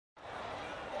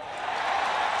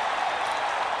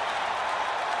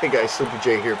Hey guys,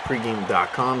 SleepyJ here,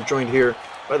 pregame.com, joined here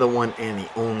by the one and the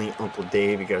only Uncle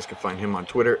Dave. You guys can find him on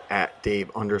Twitter at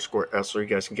Dave_Essler. You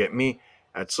guys can get me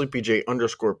at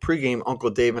SleepyJ_pregame.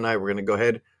 Uncle Dave and I, we're going to go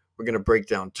ahead. We're going to break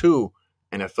down two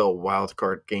NFL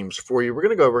wildcard games for you.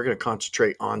 We're going to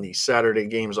concentrate on the Saturday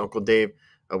games, Uncle Dave.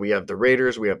 We have the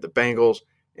Raiders, we have the Bengals,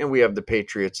 and we have the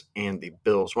Patriots and the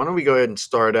Bills. Why don't we go ahead and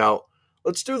start out?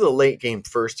 Let's do the late game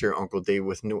first here, Uncle Dave,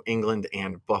 with New England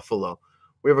and Buffalo.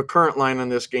 We have a current line on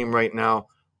this game right now,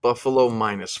 Buffalo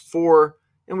 -4,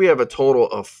 and we have a total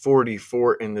of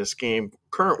 44 in this game.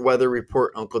 Current weather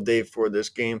report, Uncle Dave, for this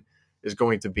game is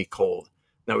going to be cold.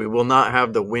 Now, we will not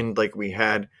have the wind like we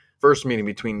had first meeting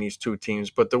between these two teams,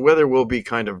 but the weather will be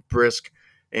kind of brisk,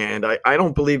 and I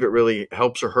don't believe it really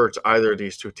helps or hurts either of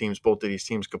these two teams. Both of these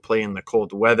teams could play in the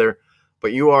cold weather,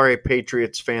 but you are a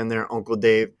Patriots fan there, Uncle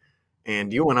Dave.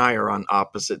 And you and I are on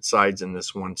opposite sides in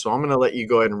this one. So I'm going to let you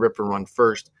go ahead and rip and run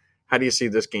first. How do you see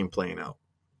this game playing out?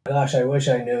 Gosh, I wish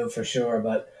I knew for sure.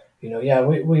 But, we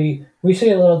see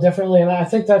it a little differently. And I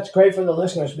think that's great for the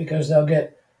listeners because they'll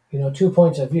get, 2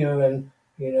 points of view. And,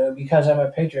 because I'm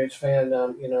a Patriots fan,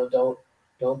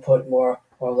 don't put more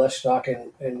or less stock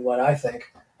in what I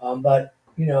think. But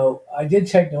I did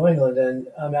take New England. And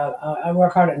I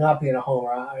work hard at not being a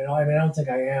homer. I don't think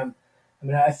I am.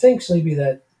 I think, Sleepy,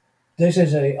 that this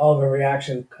is a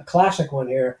overreaction, a classic one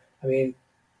here.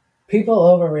 People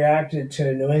overreacted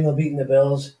to New England beating the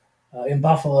Bills in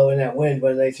Buffalo in that win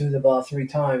when they threw the ball 3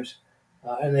 times,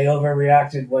 and they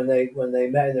overreacted when they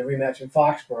met in the rematch in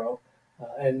Foxborough.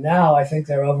 And now I think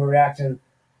they're overreacting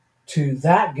to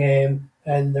that game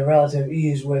and the relative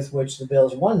ease with which the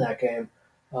Bills won that game.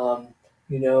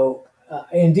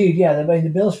 Indeed, yeah,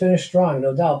 the Bills finished strong,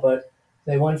 no doubt, but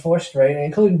they won 4 straight,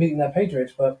 including beating the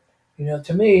Patriots. But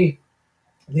to me,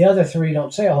 the other 3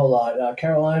 don't say a whole lot.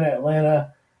 Carolina,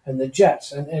 Atlanta, and the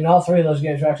Jets. And all 3 of those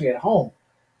games are actually at home.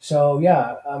 So,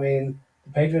 yeah, the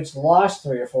Patriots lost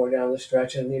 3 or 4 down the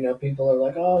stretch. And, people are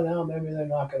like, oh, no, maybe they're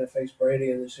not going to face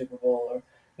Brady in the Super Bowl. Or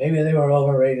maybe they were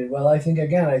overrated. Well, I think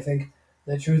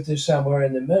the truth is somewhere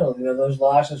in the middle. Those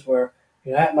losses were,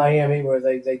 at Miami where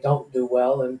they don't do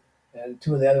well. And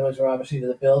 2 of the other ones were obviously to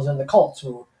the Bills and the Colts,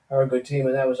 who are a good team.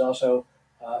 And that was also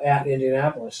at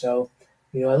Indianapolis. So,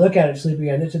 I look at it, Sleepy,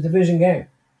 and it's a division game.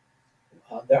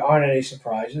 There aren't any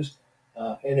surprises.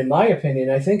 And in my opinion,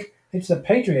 I think it's the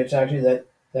Patriots, actually,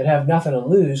 that have nothing to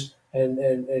lose. And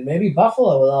maybe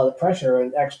Buffalo with all the pressure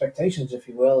and expectations, if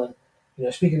you will.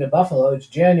 And, speaking of Buffalo, it's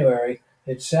January.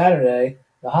 It's Saturday.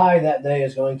 The high that day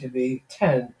is going to be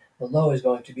 10. The low is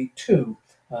going to be 2.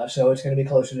 So it's going to be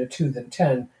closer to 2 than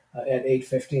 10 at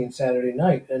 8:15 Saturday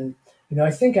night. And,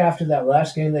 I think after that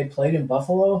last game they played in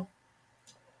Buffalo,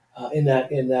 in that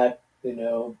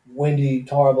windy,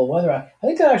 horrible weather, I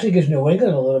think that actually gives New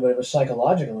England a little bit of a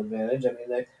psychological advantage.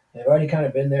 They've already kind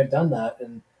of been there, done that,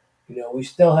 and we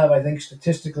still have, I think,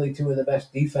 statistically 2 of the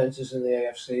best defenses in the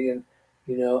AFC, and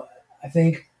I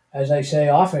think, as I say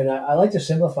often, I like to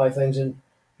simplify things, and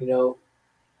you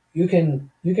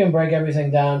can break everything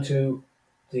down to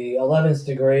the 11th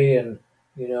degree, and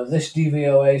this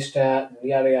DVOA stat, and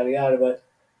yada yada yada, but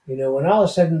when all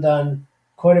is said and done,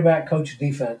 quarterback, coach,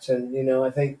 defense. And,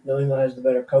 I think New England has the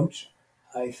better coach.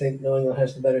 I think New England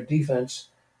has the better defense.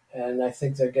 And I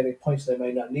think they're getting points they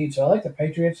might not need. So I like the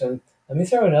Patriots. And let me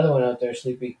throw another one out there,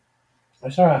 Sleepy. I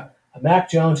saw a Mac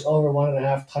Jones over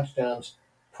 1.5 touchdowns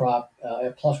prop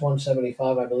at plus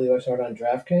 175. I believe I saw it on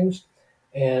DraftKings.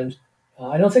 And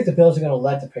I don't think the Bills are going to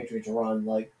let the Patriots run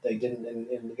like they didn't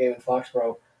in the game in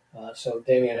Foxborough. So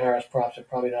Damian Harris props are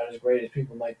probably not as great as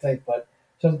people might think. But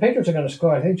so the Patriots are going to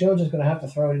score. I think Jones is going to have to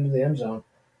throw it into the end zone,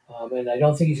 and I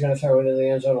don't think he's going to throw it into the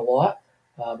end zone a lot.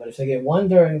 But if they get one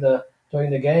during the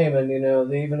game, and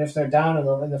even if they're down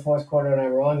in the fourth quarter, and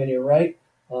I'm wrong and you're right,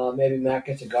 maybe Mac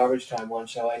gets a garbage time one.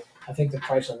 So I think the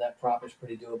price on that prop is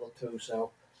pretty doable too. So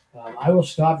I will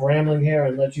stop rambling here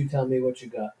and let you tell me what you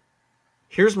got.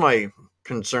 Here's my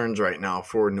concerns right now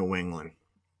for New England.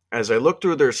 As I look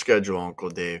through their schedule,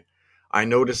 Uncle Dave, I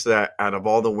noticed that out of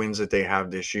all the wins that they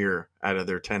have this year, out of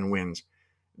their 10 wins,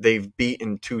 they've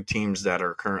beaten 2 teams that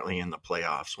are currently in the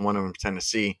playoffs. One of them is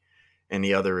Tennessee, and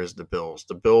the other is the Bills.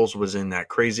 The Bills was in that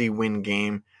crazy win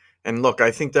game. And look,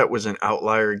 I think that was an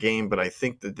outlier game, but I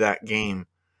think that game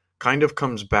kind of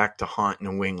comes back to haunt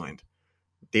New England.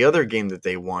 The other game that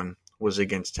they won was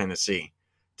against Tennessee.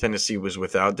 Tennessee was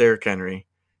without Derrick Henry,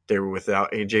 they were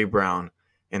without A.J. Brown,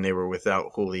 and they were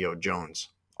without Julio Jones.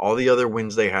 All the other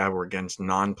wins they have were against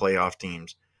non-playoff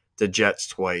teams. The Jets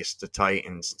twice, the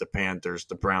Titans, the Panthers,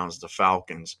 the Browns, the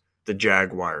Falcons, the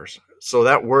Jaguars. So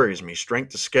that worries me.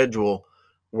 Strength of schedule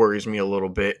worries me a little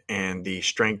bit, and the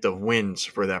strength of wins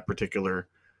for that particular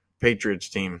Patriots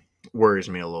team worries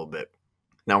me a little bit.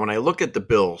 Now, when I look at the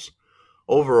Bills,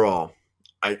 overall,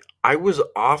 I was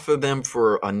off of them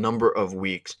for a number of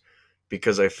weeks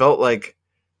because I felt like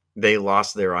they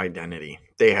lost their identity.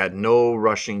 They had no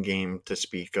rushing game to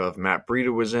speak of. Matt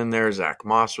Breida was in there. Zach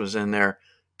Moss was in there.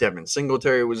 Devin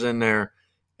Singletary was in there.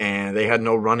 And they had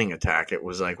no running attack. It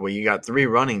was like, well, you got 3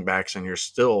 running backs and you're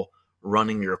still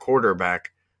running your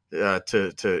quarterback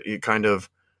to kind of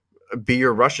be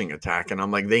your rushing attack. And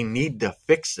I'm like, they need to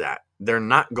fix that. They're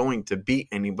not going to beat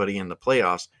anybody in the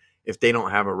playoffs if they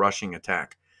don't have a rushing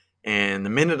attack. And the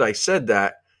minute I said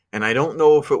that, and I don't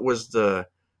know if it was the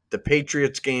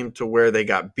Patriots game to where they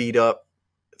got beat up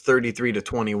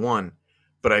 33-21,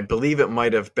 but I believe it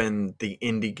might have been the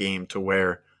Indy game to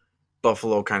where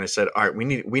Buffalo kind of said, all right,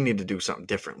 we need to do something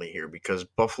differently here, because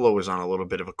Buffalo was on a little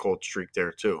bit of a cold streak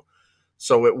there too.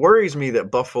 So it worries me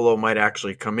that Buffalo might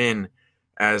actually come in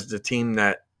as the team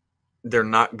that they're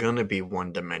not going to be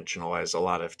one-dimensional as a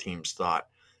lot of teams thought.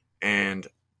 And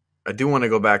I do want to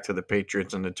go back to the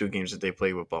Patriots and the 2 games that they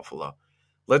played with Buffalo.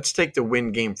 Let's take the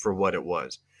win game for what it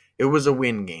was. It was a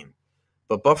win game.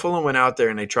 But Buffalo went out there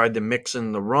and they tried to mix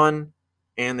in the run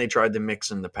and they tried to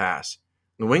mix in the pass.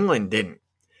 New England didn't.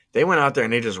 They went out there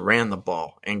and they just ran the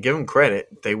ball. And give them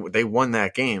credit, they won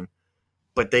that game.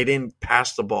 But they didn't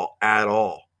pass the ball at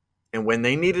all. And when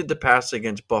they needed to pass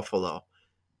against Buffalo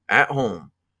at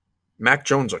home, Mac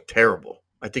Jones looked terrible.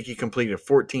 I think he completed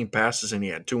 14 passes and he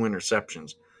had 2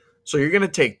 interceptions. So you're going to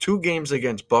take 2 games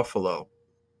against Buffalo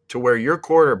to where your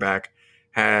quarterback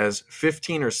has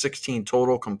 15 or 16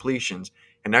 total completions,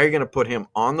 and now you're going to put him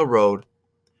on the road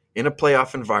in a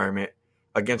playoff environment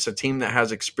against a team that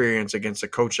has experience, against a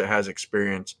coach that has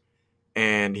experience,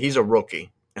 and he's a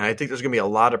rookie. And I think there's going to be a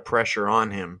lot of pressure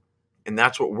on him, and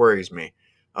that's what worries me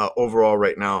overall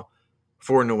right now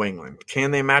for New England.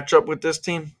 Can they match up with this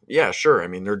team? Yeah, sure. I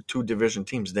mean, they're 2 division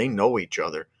teams. They know each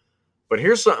other. But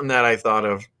here's something that I thought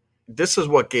of. This is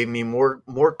what gave me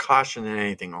more caution than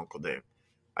anything, Uncle Dave.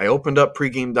 I opened up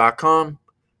pregame.com.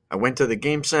 I went to the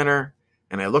game center,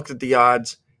 and I looked at the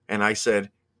odds, and I said,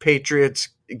 Patriots,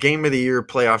 game of the year,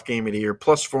 playoff game of the year,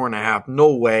 plus 4.5.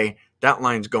 No way. That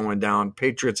line's going down.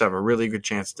 Patriots have a really good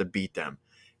chance to beat them.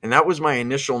 And that was my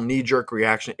initial knee-jerk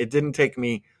reaction. It didn't take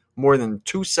me more than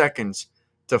 2 seconds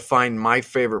to find my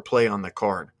favorite play on the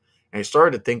card. And I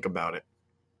started to think about it.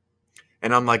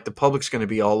 And I'm like, the public's going to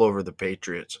be all over the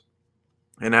Patriots.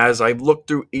 And as I've looked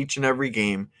through each and every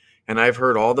game, and I've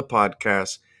heard all the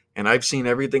podcasts, and I've seen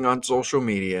everything on social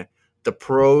media, the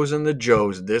pros and the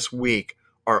Joes this week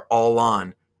are all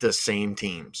on the same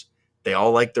teams. They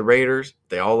all like the Raiders.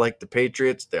 They all like the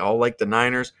Patriots. They all like the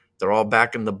Niners. They're all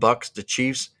backing the Bucks, the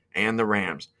Chiefs, and the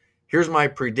Rams. Here's my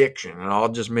prediction, and I'll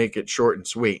just make it short and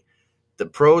sweet. The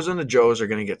pros and the Joes are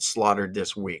going to get slaughtered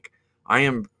this week. I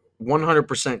am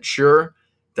 100% sure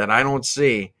that I don't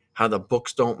see how the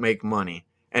books don't make money.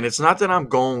 And it's not that I'm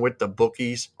going with the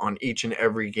bookies on each and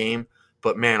every game,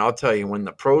 but man, I'll tell you, when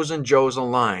the pros and Joes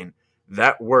align,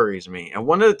 that worries me. And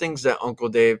one of the things that, Uncle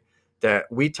Dave, that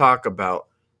we talk about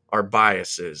are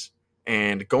biases.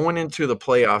 And going into the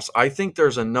playoffs, I think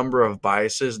there's a number of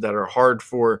biases that are hard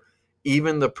for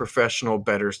even the professional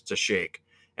bettors to shake.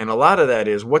 And a lot of that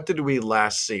is, what did we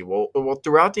last see? Well,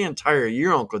 throughout the entire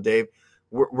year, Uncle Dave,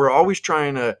 we're always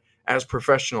trying to, as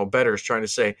professional bettors, trying to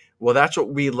say, well, that's what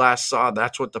we last saw.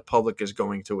 That's what the public is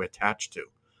going to attach to.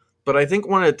 But I think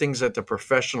one of the things that the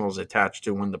professionals attach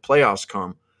to when the playoffs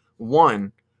come,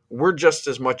 one, we're just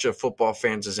as much of football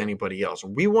fans as anybody else.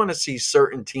 We want to see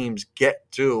certain teams get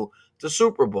to the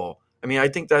Super Bowl. I mean, I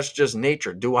think that's just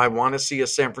nature. Do I want to see a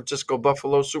San Francisco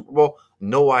Buffalo Super Bowl?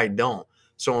 No, I don't.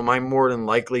 So am I more than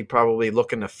likely probably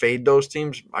looking to fade those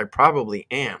teams? I probably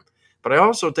am. But I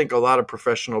also think a lot of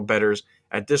professional bettors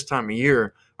at this time of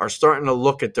year are starting to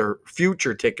look at their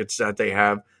future tickets that they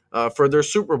have for their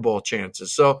Super Bowl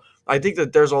chances. So I think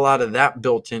that there's a lot of that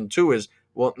built in too, is,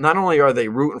 well, not only are they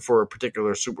rooting for a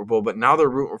particular Super Bowl, but now they're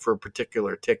rooting for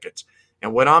particular tickets.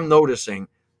 And what I'm noticing,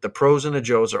 the pros and the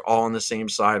Joes are all on the same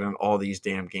side on all these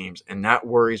damn games, and that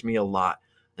worries me a lot.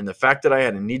 And the fact that I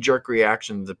had a knee-jerk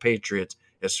reaction to the Patriots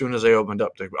as soon as I opened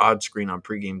up the odds screen on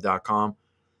pregame.com,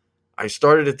 I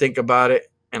started to think about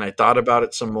it, and I thought about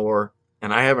it some more,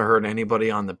 and I haven't heard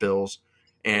anybody on the Bills.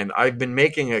 And I've been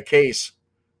making a case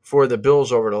for the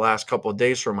Bills over the last couple of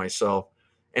days for myself.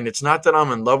 And it's not that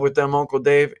I'm in love with them, Uncle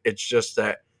Dave. It's just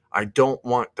that I don't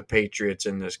want the Patriots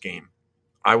in this game.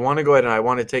 I want to go ahead and I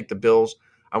want to take the Bills.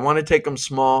 I want to take them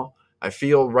small. I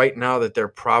feel right now that they're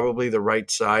probably the right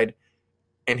side.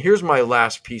 And here's my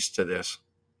last piece to this.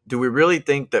 Do we really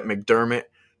think that McDermott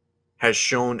has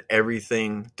shown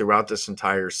everything throughout this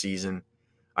entire season?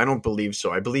 I don't believe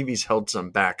so. I believe he's held some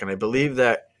back, and I believe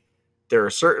that there are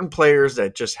certain players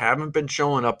that just haven't been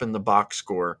showing up in the box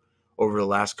score over the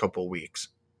last couple weeks.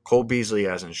 Cole Beasley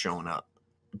hasn't shown up.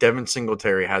 Devin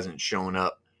Singletary hasn't shown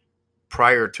up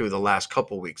prior to the last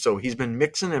couple weeks. So he's been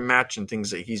mixing and matching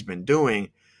things that he's been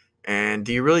doing. And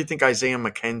do you really think Isaiah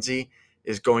McKenzie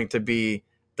is going to be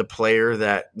the player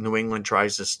that New England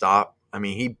tries to stop? I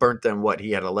mean, he burnt them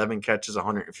He had 11 catches,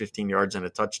 115 yards, and a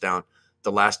touchdown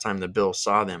the last time the Bills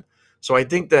saw them. So I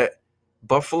think that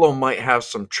Buffalo might have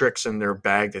some tricks in their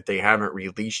bag that they haven't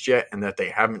released yet and that they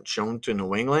haven't shown to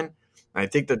New England. I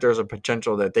think that there's a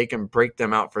potential that they can break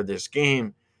them out for this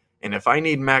game. And if I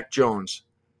need Mac Jones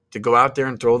to go out there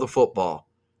and throw the football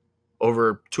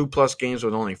over 2+ games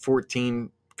with only 14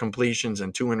 completions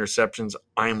and 2 interceptions,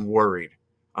 I'm worried.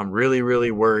 I'm really,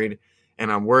 really worried.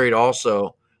 And I'm worried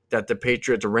also that the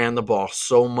Patriots ran the ball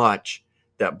so much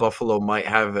that Buffalo might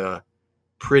have a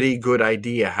pretty good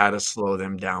idea how to slow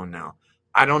them down now.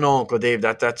 I don't know, Uncle Dave.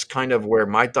 That's kind of where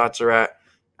my thoughts are at.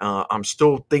 I'm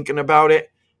still thinking about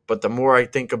it, but the more I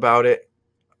think about it,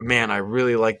 man, I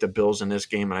really like the Bills in this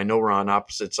game. And I know we're on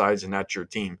opposite sides, and that's your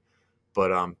team.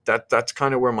 But that's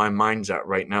kind of where my mind's at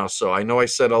right now. So I know I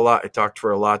said a lot. I talked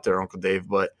for a lot there, Uncle Dave,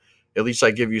 but at least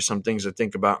I give you some things to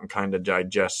think about and kind of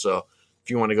digest. So if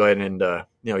you want to go ahead and,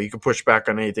 you can push back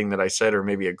on anything that I said or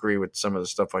maybe agree with some of the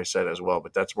stuff I said as well.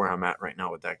 But that's where I'm at right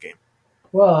now with that game.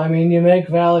 Well, I mean, you make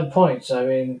valid points. I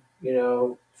mean,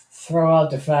 throw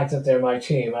out the fact that they're my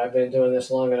team. I've been doing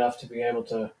this long enough to be able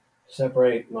to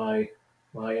separate my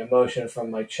emotion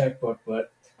from my checkbook.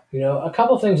 But, a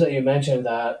couple things that you mentioned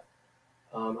that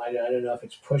I don't know if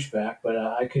it's pushback, but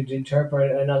I could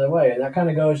interpret it another way. And that kind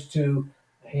of goes to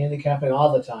handicapping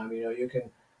all the time. You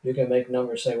can make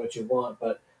numbers say what you want,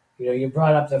 but, you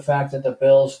brought up the fact that the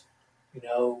Bills,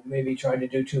 maybe tried to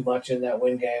do too much in that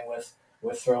win game with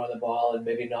throwing the ball and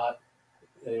maybe not,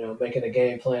 making a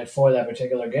game plan for that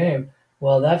particular game.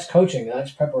 Well, that's coaching,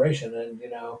 that's preparation, and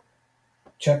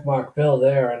check mark Bill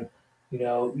there. And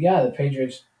the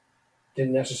Patriots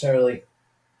didn't necessarily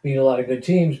beat a lot of good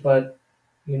teams, but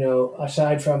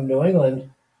aside from New England,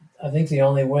 I think the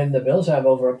only win the Bills have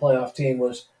over a playoff team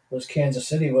was Kansas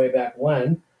City way back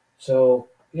when. So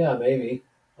yeah, maybe.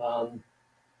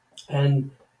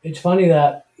 And it's funny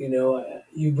that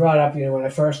you brought up, when I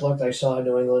first looked, I saw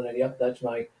New England, and yep, that's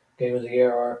my game of the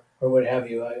year, or what have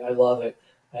you. I love it,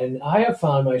 and I have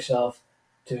found myself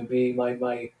to be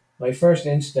my first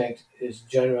instinct is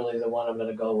generally the one I'm going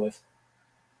to go with.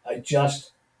 I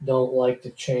just don't like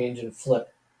to change and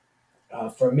flip.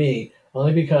 For me,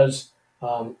 only because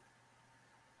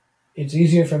it's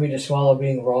easier for me to swallow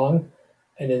being wrong,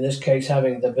 and in this case,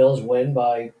 having the Bills win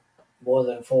by more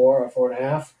than 4 or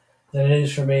 4.5, than it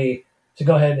is for me to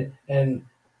go ahead and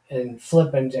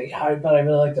flip and say, but I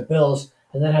really like the Bills,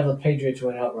 and then have the Patriots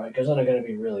win outright, because then I'm going to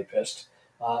be really pissed.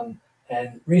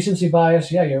 And recency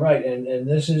bias, yeah, you're right, and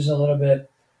this is a little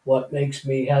bit what makes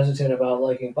me hesitant about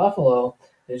liking Buffalo.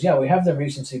 Is we have the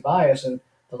recency bias, and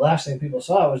the last thing people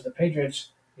saw was the Patriots,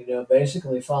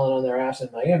 basically falling on their ass in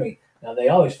Miami. Now, they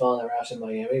always fall on their ass in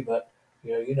Miami, but,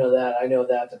 you know that, I know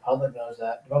that, the public knows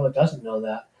that. The public doesn't know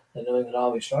that New England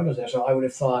always struggles there. So I would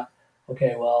have thought,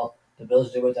 okay, well, the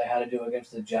Bills did what they had to do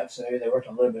against the Jets. Maybe they worked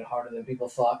a little bit harder than people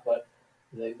thought, but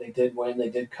they did win, they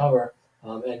did cover.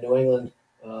 And New England,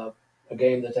 a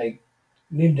game that they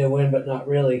needed to win, but not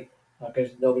really,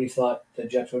 because nobody thought the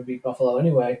Jets would beat Buffalo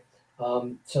anyway.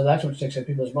 So that's what sticks in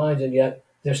people's minds, and yet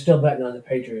they're still betting on the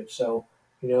Patriots. So,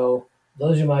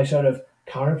 those are my sort of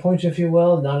counterpoints, if you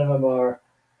will. None of them are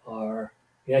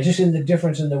just in the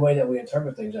difference in the way that we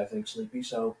interpret things, I think, Sleepy.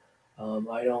 So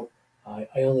I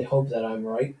only hope that I'm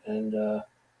right, and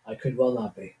I could well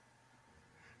not be.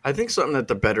 I think something that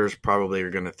the bettors probably are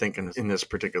going to think in this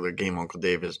particular game, Uncle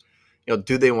Dave, is,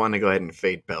 do they want to go ahead and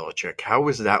fade Belichick? How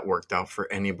has that worked out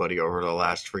for anybody over the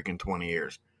last freaking 20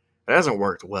 years? It hasn't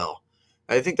worked well.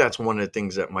 I think that's one of the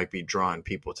things that might be drawing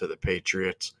people to the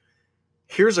Patriots.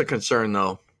 Here's a concern,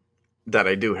 though, that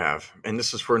I do have, and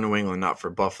this is for New England, not for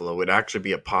Buffalo. It would actually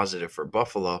be a positive for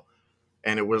Buffalo,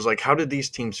 and it was like, how did these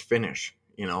teams finish?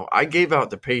 I gave out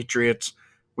the Patriots.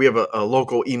 We have a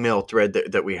local email thread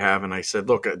that we have, and I said,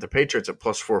 look, the Patriots at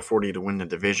plus 440 to win the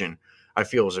division, I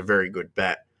feel is a very good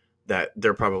bet that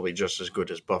they're probably just as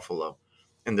good as Buffalo.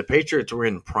 And the Patriots were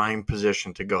in prime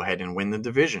position to go ahead and win the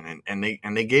division, and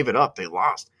they gave it up. They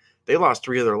lost. They lost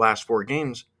 3 of their last 4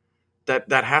 games.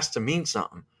 That has to mean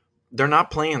something. They're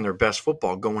not playing their best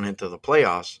football going into the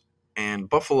playoffs. And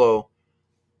Buffalo,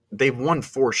 they've won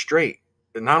 4 straight.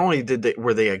 Not only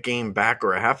were they a game back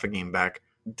or a half a game back,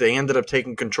 they ended up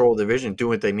taking control of the division,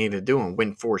 doing what they needed to do, and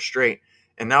win 4 straight.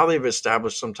 And now they've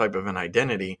established some type of an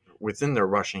identity within their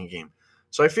rushing game.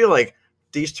 So I feel like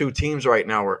these two teams right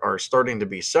now are starting to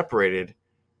be separated.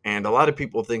 And a lot of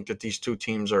people think that these two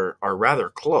teams are rather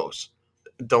close.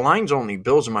 The line's only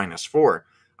Bills -4.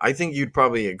 I think you'd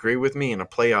probably agree with me in a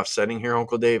playoff setting here,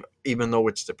 Uncle Dave, even though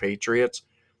it's the Patriots,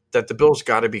 that the Bills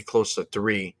got to be close to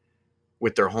 3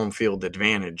 with their home field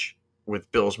advantage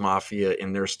with Bills Mafia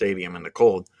in their stadium in the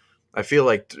cold. I feel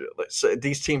like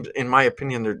these teams, in my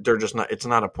opinion, they're just not. It's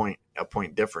not a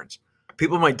point difference.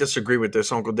 People might disagree with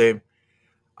this, Uncle Dave.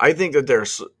 I think that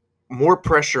there's more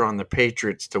pressure on the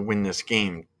Patriots to win this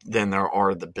game than there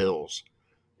are the Bills.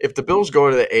 If the Bills go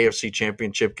to the AFC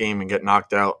Championship game and get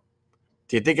knocked out,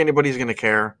 do you think anybody's going to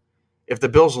care? If the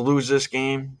Bills lose this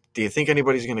game, do you think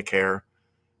anybody's going to care?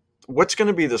 What's going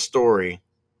to be the story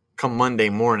come Monday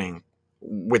morning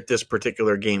with this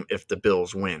particular game if the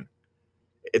Bills win?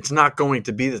 It's not going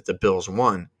to be that the Bills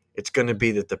won. It's going to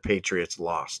be that the Patriots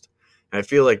lost. And I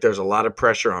feel like there's a lot of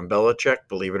pressure on Belichick,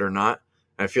 believe it or not.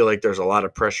 I feel like there's a lot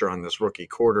of pressure on this rookie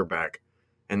quarterback.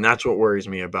 And that's what worries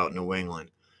me about New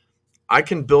England. I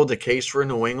can build a case for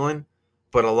New England,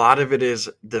 but a lot of it is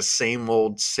the same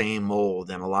old.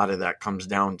 And a lot of that comes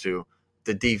down to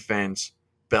the defense,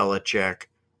 Belichick,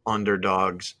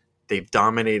 underdogs. They've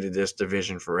dominated this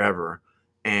division forever.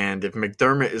 And if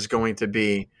McDermott is going to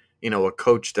be, a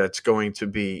coach that's going to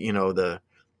be, the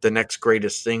next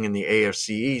greatest thing in the AFC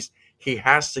East, he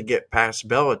has to get past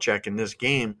Belichick in this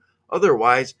game.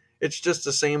 Otherwise, it's just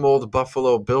the same old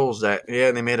Buffalo Bills that,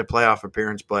 they made a playoff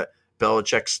appearance, but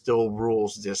Belichick still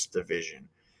rules this division.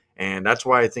 And that's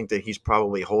why I think that he's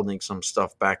probably holding some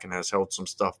stuff back and has held some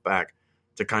stuff back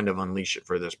to kind of unleash it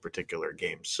for this particular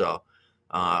game. So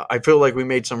I feel like we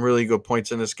made some really good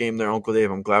points in this game there, Uncle Dave.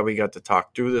 I'm glad we got to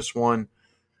talk through this one.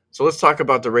 So let's talk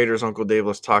about the Raiders, Uncle Dave.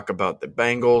 Let's talk about the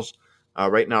Bengals.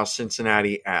 Right now,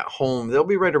 Cincinnati at home. They'll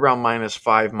be right around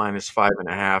 -5,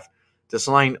 -5.5. This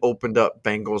line opened up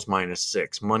Bengals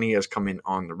 -6. Money has come in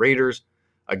on the Raiders.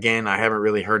 Again, I haven't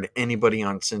really heard anybody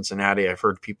on Cincinnati. I've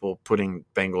heard people putting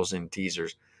Bengals in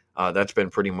teasers. That's been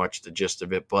pretty much the gist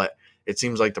of it. But it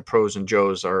seems like the pros and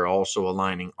Joes are also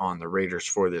aligning on the Raiders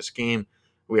for this game.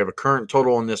 We have a current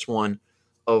total on this one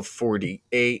of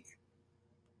 48.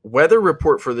 Weather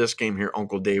report for this game here,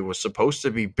 Uncle Dave, was supposed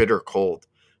to be bitter cold,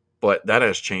 but that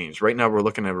has changed. Right now we're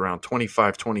looking at around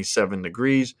 25, 27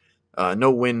 degrees.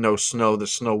 No wind, no snow. The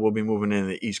snow will be moving in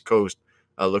the East Coast.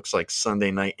 Looks like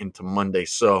Sunday night into Monday.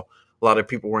 So a lot of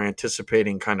people were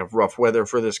anticipating kind of rough weather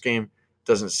for this game.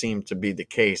 Doesn't seem to be the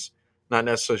case. Not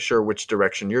necessarily sure which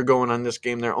direction you're going on this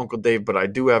game there, Uncle Dave, but I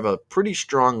do have a pretty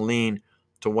strong lean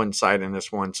to one side in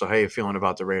this one. So how are you feeling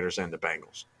about the Raiders and the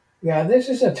Bengals? Yeah, this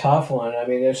is a tough one. I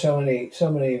mean, there's so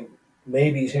many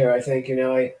maybes here. I think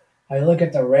I look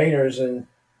at the Raiders and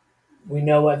we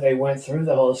know what they went through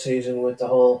the whole season with the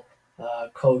whole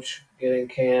coach getting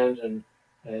canned and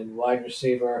wide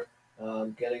receiver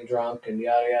getting drunk and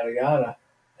yada yada yada.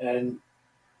 And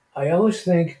I always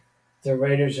think the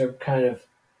Raiders are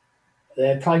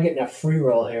they're probably getting a free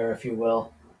roll here, if you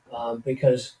will,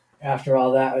 because after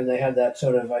all that, and they had that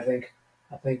sort of I think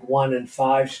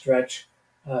 1-5 stretch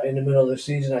in the middle of the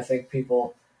season. I think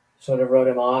people sort of wrote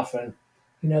him off, and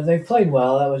they've played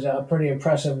well. That was a pretty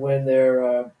impressive win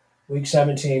there, Week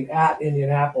 17 at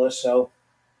Indianapolis. So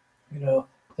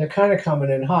they're kind of coming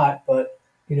in hot, but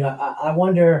I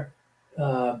wonder.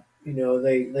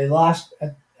 They lost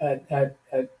at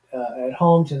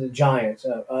home to the Giants.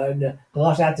 They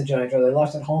lost at the Giants, or they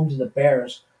lost at home to the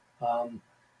Bears.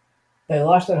 They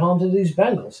lost at home to these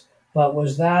Bengals. But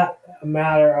was that a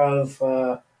matter of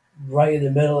right in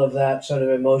the middle of that sort of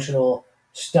emotional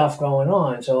stuff going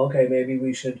on? So okay, maybe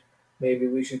we should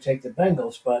take the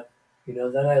Bengals. But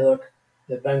then I look,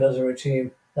 the Bengals are a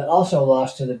team that also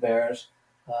lost to the Bears,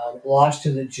 lost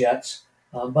to the Jets.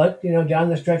 But down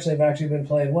the stretch they've actually been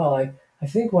playing well. I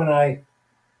think when I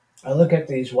look at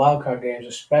these wild card games,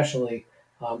 especially,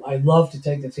 I love to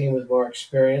take the team with more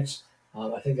experience.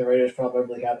 I think the Raiders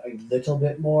probably have a little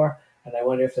bit more, and I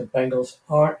wonder if the Bengals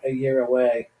aren't a year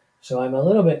away. So I'm a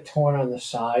little bit torn on the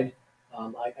side.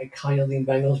 I kind of lean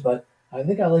Bengals, but I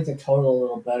think I like the total a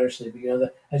little better, Sleepy.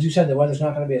 As you said, the weather's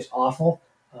not going to be as awful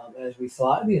as we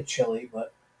thought. It'd be a chilly,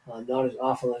 but not as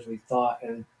awful as we thought.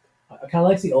 And I kind of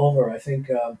like the over. I think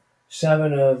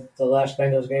 7 of the last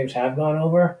Bengals games have gone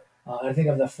over. I think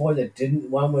of the 4 that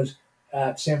didn't, one was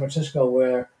at San Francisco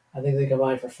where I think they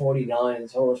combined for 49. The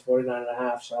total was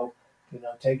 49.5. So,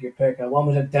 take your pick. One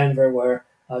was at Denver where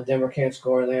Denver can't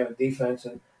score and they have a defense.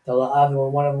 And the other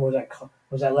one of them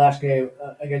was that last game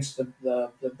against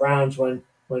the Browns when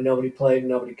nobody played and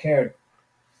nobody cared.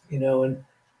 And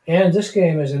this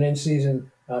game is an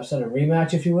in-season sort of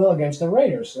rematch, if you will, against the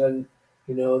Raiders. And,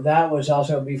 that was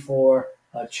also before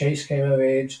Chase came of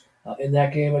age. In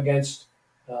that game against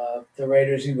the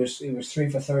Raiders, he was 3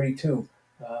 for 32.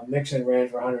 Mixon ran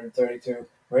for 132.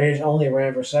 Raiders only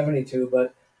ran for 72,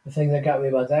 but the thing that got me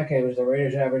about that game is the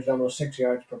Raiders averaged almost 6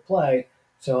 yards per play.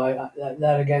 So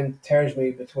that again tears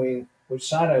me between which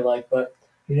side I like. But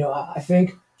I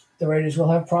think the Raiders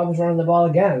will have problems running the ball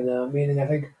again. Meaning I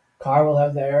think Carr will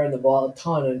have the air and the ball a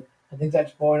ton, and I think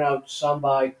that's borne out some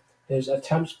by his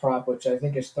attempts prop, which I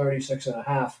think is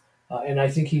 36.5. And I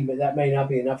think that may not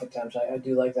be enough attempts. I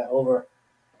do like that over.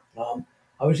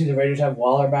 Obviously, the Raiders have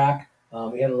Waller back.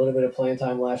 He had a little bit of playing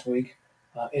time last week.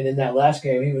 And in that last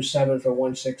game, he was 7 for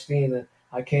 116, and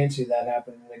I can't see that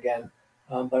happening again.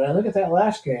 But I look at that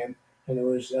last game, and it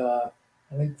was,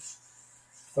 I think,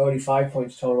 35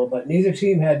 points total. But neither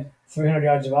team had 300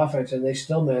 yards of offense, and they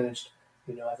still managed,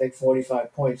 I think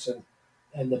 45 points.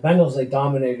 And the Bengals, they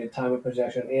dominated time of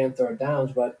possession and third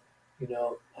downs. But,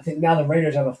 I think now the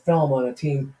Raiders have a film on a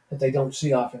team that they don't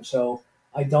see often. So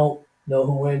I don't know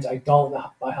who wins. I don't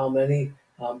know by how many.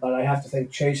 But I have to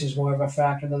think Chase is more of a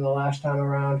factor than the last time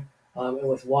around. And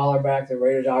with Waller back, the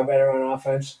Raiders are better on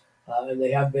offense, and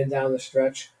they have been down the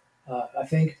stretch. I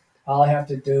think all I have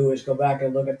to do is go back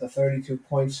and look at the 32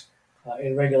 points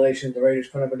in regulation the Raiders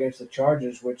put up against the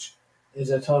Chargers, which is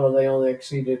a total they only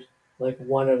exceeded like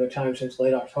one other time since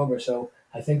late October. So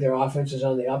I think their offense is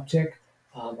on the uptick.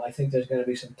 I think there's going to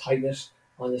be some tightness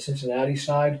on the Cincinnati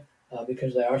side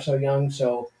because they are so young.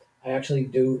 So I actually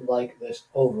do like this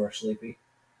over, Sleepy.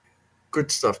 Good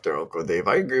stuff there, Uncle Dave.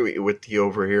 I agree with you with the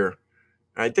over here.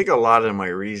 I think a lot of my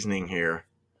reasoning here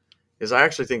is I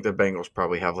actually think the Bengals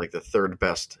probably have like the third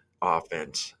best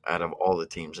offense out of all the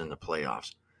teams in the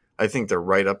playoffs. I think they're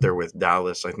right up there with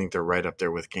Dallas. I think they're right up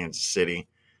there with Kansas City.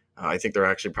 I think they're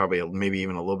actually probably maybe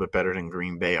even a little bit better than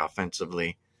Green Bay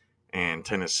offensively and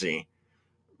Tennessee.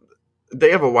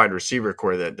 They have a wide receiver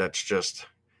core that's just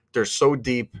they're so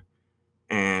deep,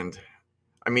 and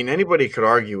I mean anybody could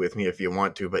argue with me if you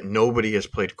want to, but nobody has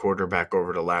played quarterback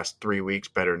over the last 3 weeks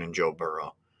better than Joe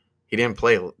Burrow. He didn't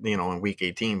play, in week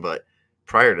 18, but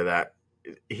prior to that,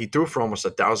 he threw for almost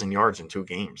 1,000 yards in 2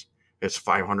 games. It's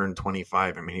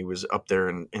 525. I mean, he was up there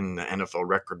in the NFL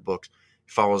record books.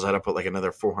 He follows that up with like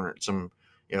another 400 some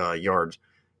yards.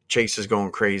 Chase is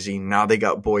going crazy. Now they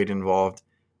got Boyd involved.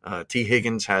 T.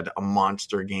 Higgins had a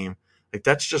monster game. Like,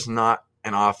 that's just not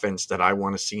an offense that I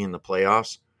want to see in the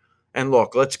playoffs. And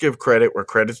look, let's give credit where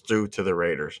credit's due to the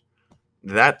Raiders.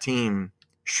 That team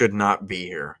should not be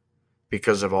here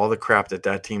because of all the crap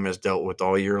that team has dealt with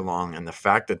all year long. And the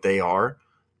fact that they are,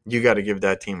 you got to give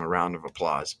that team a round of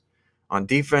applause. On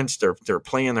defense, they're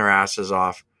playing their asses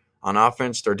off. On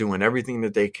offense, they're doing everything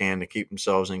that they can to keep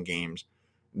themselves in games.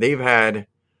 They've had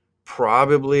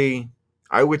probably,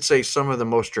 I would say, some of the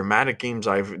most dramatic games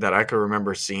that I could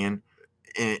remember seeing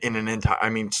in an entire. I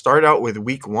mean, start out with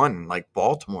week 1, like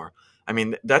Baltimore. I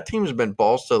mean, that team's been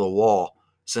balls to the wall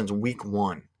since week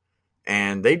 1,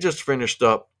 and they just finished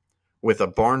up with a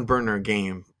barn burner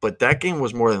game. But that game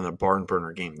was more than a barn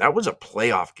burner game. That was a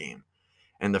playoff game,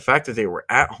 and the fact that they were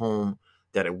at home,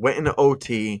 that it went into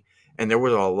OT, and there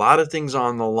was a lot of things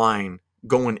on the line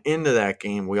going into that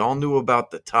game. We all knew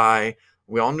about the tie.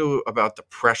 We all knew about the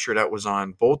pressure that was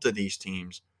on both of these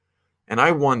teams. And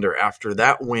I wonder, after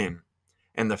that win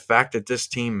and the fact that this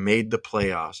team made the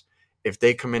playoffs, if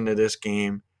they come into this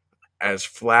game as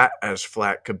flat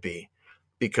could be.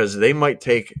 Because they might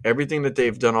take everything that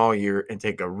they've done all year and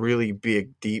take a really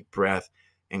big, deep breath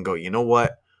and go, you know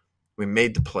what? We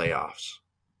made the playoffs.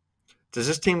 Is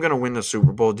this team going to win the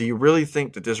Super Bowl? Do you really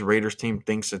think that this Raiders team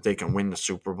thinks that they can win the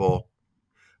Super Bowl?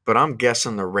 But I'm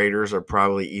guessing the Raiders are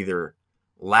probably either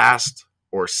last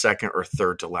or second or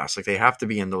third to last. Like, they have to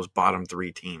be in those bottom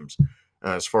 3 teams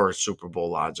as far as Super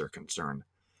Bowl odds are concerned.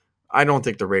 I don't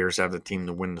think the Raiders have the team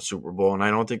to win the Super Bowl, and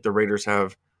I don't think the Raiders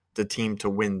have the team to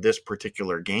win this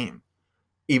particular game,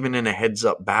 even in a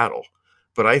heads-up battle.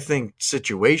 But I think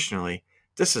situationally,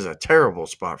 this is a terrible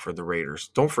spot for the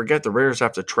Raiders. Don't forget the Raiders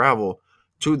have to travel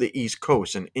to the East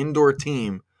Coast, an indoor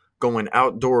team going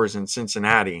outdoors in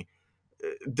Cincinnati.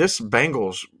 This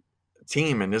Bengals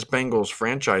team and this Bengals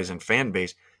franchise and fan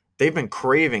base, they've been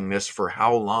craving this for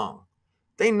how long?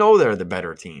 They know they're the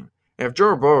better team. And if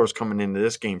Joe Burrow's coming into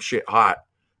this game shit hot,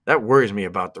 that worries me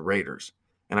about the Raiders.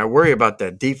 And I worry about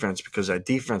that defense because that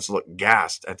defense looked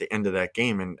gassed at the end of that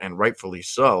game, and rightfully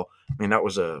so. I mean, that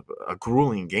was a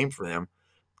grueling game for them.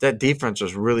 That defense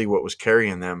was really what was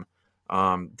carrying them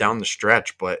down the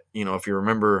stretch. But, if you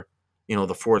remember,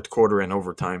 the fourth quarter and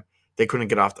overtime, they couldn't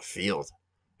get off the field.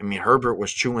 I mean, Herbert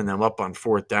was chewing them up on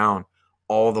fourth down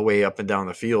all the way up and down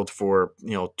the field for,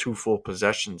 2 full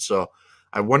possessions. So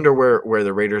I wonder where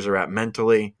the Raiders are at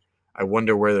mentally. I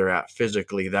wonder where they're at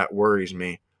physically. That worries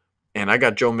me. And I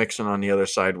got Joe Mixon on the other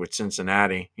side with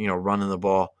Cincinnati, running the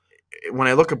ball. When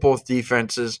I look at both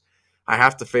defenses, I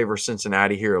have to favor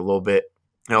Cincinnati here a little bit.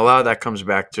 And a lot of that comes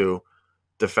back to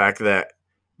the fact that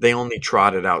they only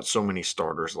trotted out so many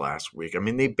starters last week. I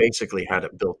mean, they basically had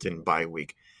a built-in bye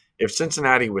week. If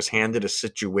Cincinnati was handed a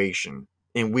situation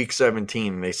in week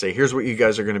 17 and they say, here's what you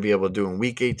guys are going to be able to do in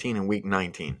week 18 and week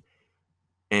 19,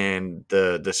 and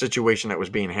the situation that was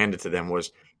being handed to them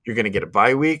was, you're going to get a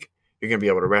bye week, you're going to be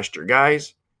able to rest your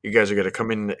guys, you guys are going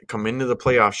to come into the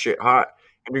playoff shit hot,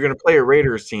 and you're going to play a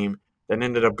Raiders team that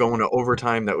ended up going to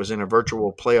overtime that was in a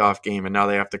virtual playoff game, and now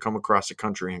they have to come across the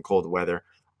country in cold weather.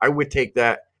 I would take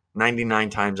that 99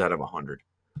 times out of 100.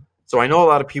 So I know a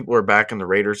lot of people are backing the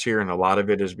Raiders here, and a lot of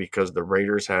it is because the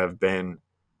Raiders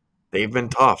they've been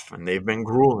tough and they've been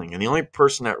grueling. And the only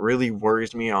person that really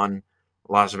worries me on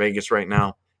Las Vegas right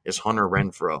now is Hunter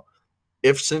Renfrow.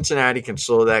 If Cincinnati can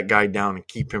slow that guy down and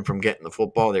keep him from getting the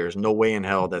football, there's no way in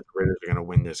hell that the Raiders are going to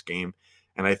win this game.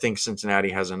 And I think Cincinnati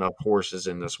has enough horses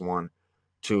in this one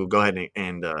to go ahead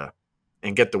and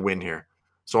get the win here.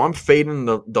 So I'm fading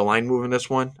the line move in this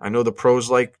one. I know the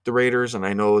pros like the Raiders, and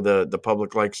I know the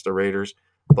public likes the Raiders,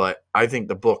 but I think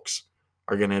the books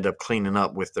are going to end up cleaning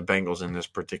up with the Bengals in this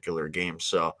particular game.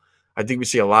 So I think we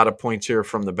see a lot of points here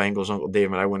from the Bengals, Uncle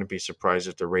Dave, and I wouldn't be surprised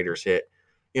if the Raiders hit,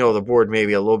 the board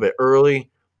maybe a little bit early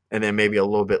and then maybe a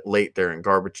little bit late there in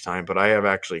garbage time. But I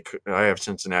have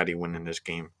Cincinnati winning this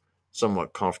game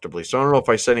somewhat comfortably. So I don't know if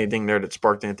I said anything there that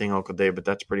sparked anything, Uncle Dave, but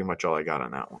that's pretty much all I got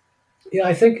on that one. Yeah,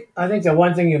 I think the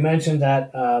one thing you mentioned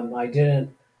that I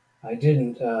didn't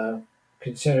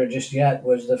consider just yet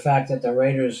was the fact that the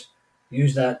Raiders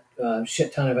used that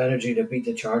shit ton of energy to beat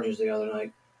the Chargers the other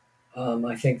night.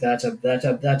 I think that's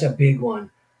a big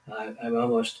one. I'm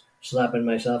almost slapping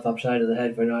myself upside of the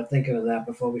head for not thinking of that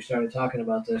before we started talking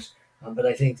about this. But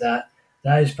I think that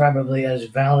is probably as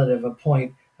valid of a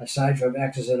point, aside from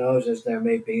X's and O's, as there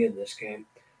may be in this game.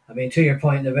 I mean, to your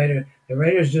point, the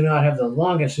Raiders do not have the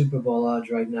longest Super Bowl odds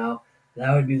right now.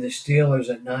 That would be the Steelers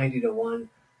at 90-1,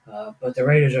 but the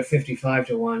Raiders are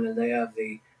 55-1, and they have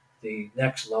the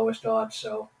next lowest odds.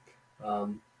 So, I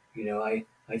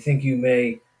think you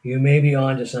may be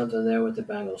onto something there with the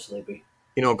Bengals, Sleepy.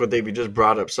 Uncle Dave, you just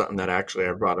brought up something that actually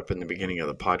I brought up in the beginning of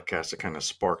the podcast that kind of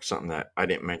sparked something that I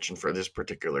didn't mention for this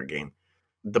particular game.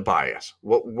 The bias.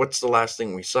 What's the last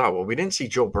thing we saw? Well, we didn't see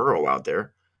Joe Burrow out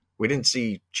there. We didn't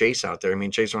see Chase out there. I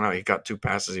mean, Chase went out. He got 2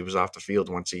 passes. He was off the field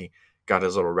once he got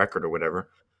his little record or whatever.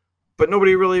 But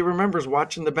nobody really remembers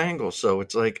watching the Bengals. So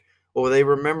it's like, well, they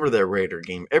remember their Raider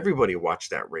game. Everybody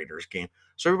watched that Raiders game.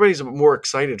 So everybody's more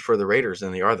excited for the Raiders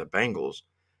than they are the Bengals.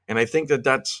 And I think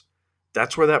that's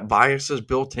where that bias is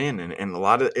built in. And a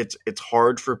lot of it's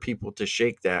hard for people to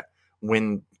shake that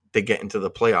when they get into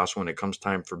the playoffs when it comes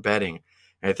time for betting.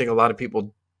 And I think a lot of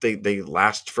people they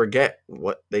last forget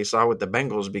what they saw with the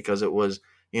Bengals because it was,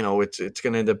 it's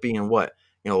going to end up being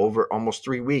over almost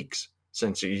 3 weeks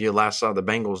since you last saw the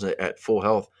Bengals at full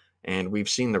health. And we've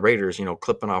seen the Raiders,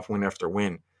 clipping off win after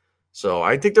win. So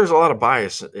I think there's a lot of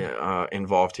bias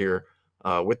involved here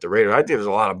with the Raiders. I think there's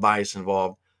a lot of bias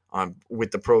involved with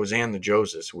the pros and the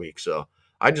Joes this week. So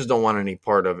I just don't want any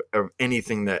part of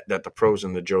anything that the pros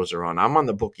and the Joes are on. I'm on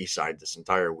the bookie side this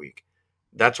entire week.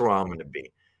 That's where I'm going to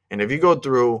be. And if you go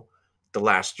through the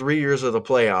last 3 years of the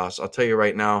playoffs, I'll tell you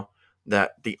right now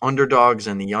that the underdogs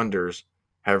and the unders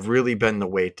have really been the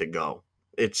way to go.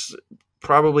 It's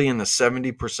probably in the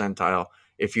 70 percentile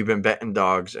if you've been betting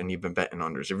dogs and you've been betting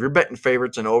unders. If you're betting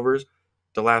favorites and overs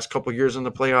the last couple years in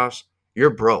the playoffs, you're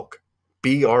broke.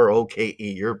 BROKE,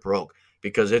 you're broke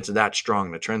because it's that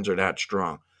strong. The trends are that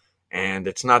strong. And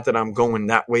it's not that I'm going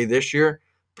that way this year,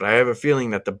 but I have a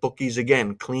feeling that the bookies,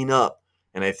 again, clean up.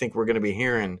 And I think we're going to be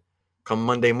hearing come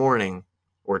Monday morning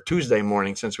or Tuesday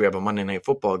morning, since we have a Monday Night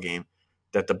Football game,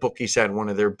 that the bookies had one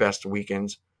of their best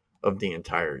weekends of the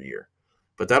entire year.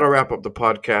 But that'll wrap up the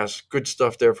podcast. Good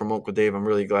stuff there from Uncle Dave. I'm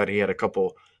really glad he had a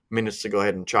couple minutes to go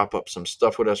ahead and chop up some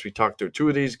stuff with us. We talked through 2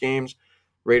 of these games,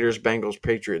 Raiders, Bengals,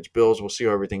 Patriots, Bills. We'll see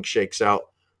how everything shakes out.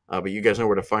 But you guys know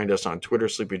where to find us on Twitter,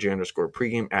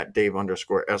 SleepyJ_pregame, at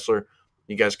Dave_Essler.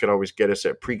 You guys could always get us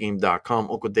at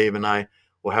pregame.com. Uncle Dave and I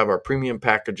will have our premium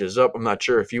packages up. I'm not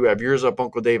sure if you have yours up,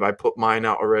 Uncle Dave. I put mine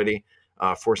out already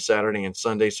for Saturday and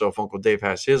Sunday. So if Uncle Dave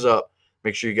has his up,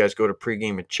 make sure you guys go to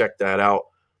pregame and check that out.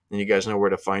 And you guys know where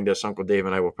to find us. Uncle Dave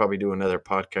and I will probably do another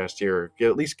podcast here, or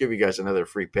at least give you guys another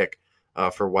free pick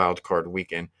for Wild Card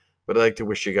Weekend. But I'd like to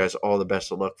wish you guys all the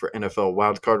best of luck for NFL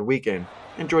Wild Card Weekend.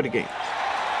 Enjoy the games.